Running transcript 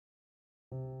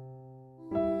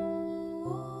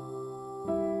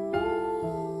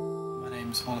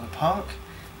name's Oliver Park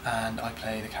and I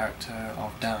play the character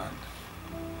of Dan.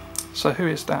 So who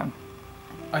is Dan?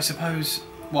 I suppose,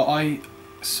 well, I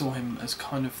saw him as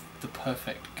kind of the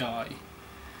perfect guy.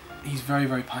 He's very,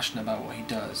 very passionate about what he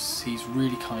does. He's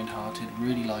really kind-hearted,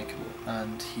 really likeable,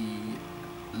 and he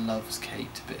loves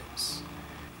Kate to bits.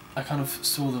 I kind of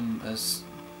saw them as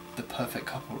the perfect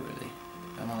couple, really.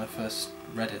 And when I first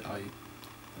read it,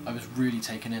 I was really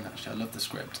taken in, actually. I loved the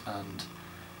script, and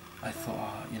I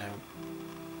thought, you know,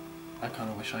 I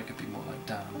kind of wish I could be more like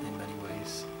Dan in many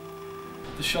ways.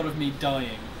 The shot of me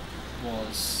dying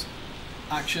was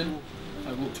action.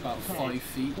 I walked about 5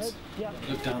 feet,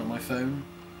 looked down at my phone,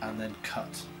 and then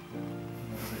cut.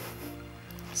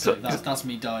 So that's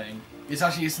me dying. It's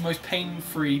the most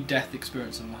pain-free death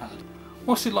experience I've ever had.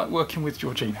 What's it like working with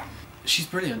Georgina? She's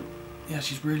brilliant. Yeah,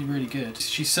 she's really, really good.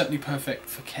 She's certainly perfect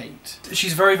for Kate.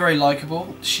 She's very, very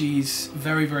likeable. She's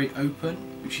very, very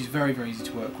open, which is very, very easy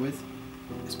to work with.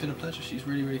 It's been a pleasure. She's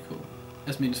really, really cool.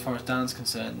 As far as Dan's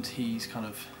concerned, he's kind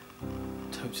of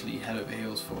totally head over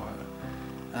heels for her,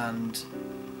 and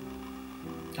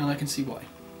I can see why.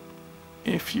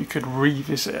 If you could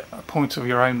revisit a point of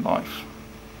your own life,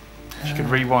 if you could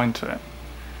rewind to it.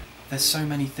 There's so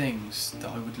many things that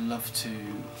I would love to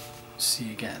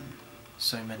see again.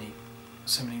 So many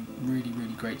really,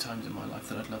 really great times in my life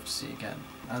that I'd love to see again.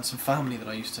 And some family that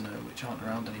I used to know which aren't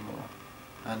around anymore.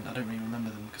 And I don't really remember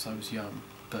them because I was young,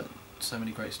 but so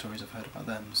many great stories I've heard about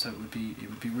them, so it would be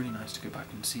really nice to go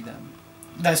back and see them.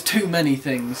 There's too many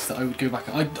things that I would go back.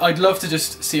 I'd love to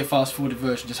just see a fast forwarded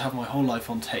version, just have my whole life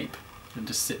on tape and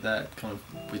just sit there kind of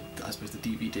with, I suppose, the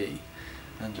DVD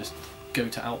and just go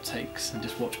to outtakes and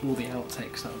just watch all the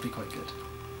outtakes. That would be quite good.